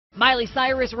Miley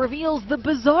Cyrus reveals the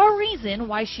bizarre reason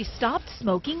why she stopped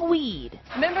smoking weed.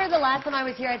 Remember the last time I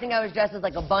was here, I think I was dressed as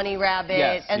like a bunny rabbit,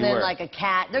 yes, and then were. like a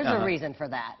cat. There's a reason for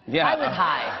that. Yeah. I was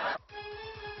high.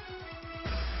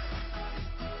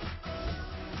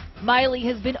 Miley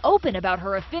has been open about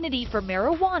her affinity for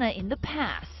marijuana in the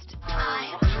past.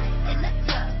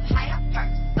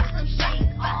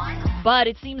 But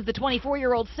it seems the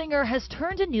 24-year-old singer has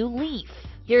turned a new leaf.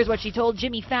 Here's what she told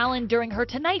Jimmy Fallon during her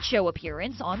Tonight Show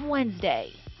appearance on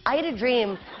Wednesday. I had a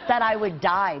dream that I would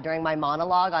die during my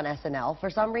monologue on SNL for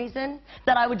some reason.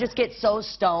 That I would just get so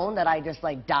stoned that I just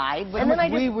like died. How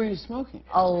much weed were you smoking?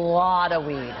 A lot of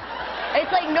weed.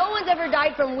 It's like no one's ever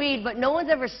died from weed, but no one's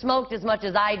ever smoked as much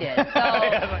as I did.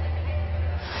 So.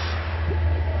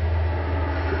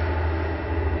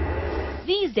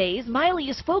 These days, Miley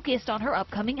is focused on her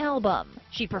upcoming album.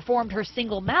 She performed her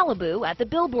single Malibu at the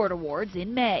Billboard Awards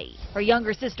in May. Her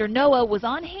younger sister Noah was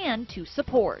on hand to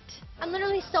support. I'm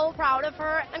literally so proud of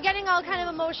her. I'm getting all kind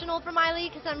of emotional for Miley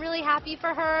because I'm really happy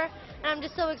for her. And I'm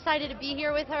just so excited to be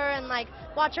here with her and like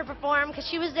watch her perform because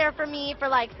she was there for me for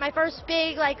like my first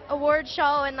big like award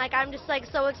show, and like I'm just like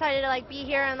so excited to like be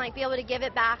here and like be able to give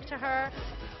it back to her.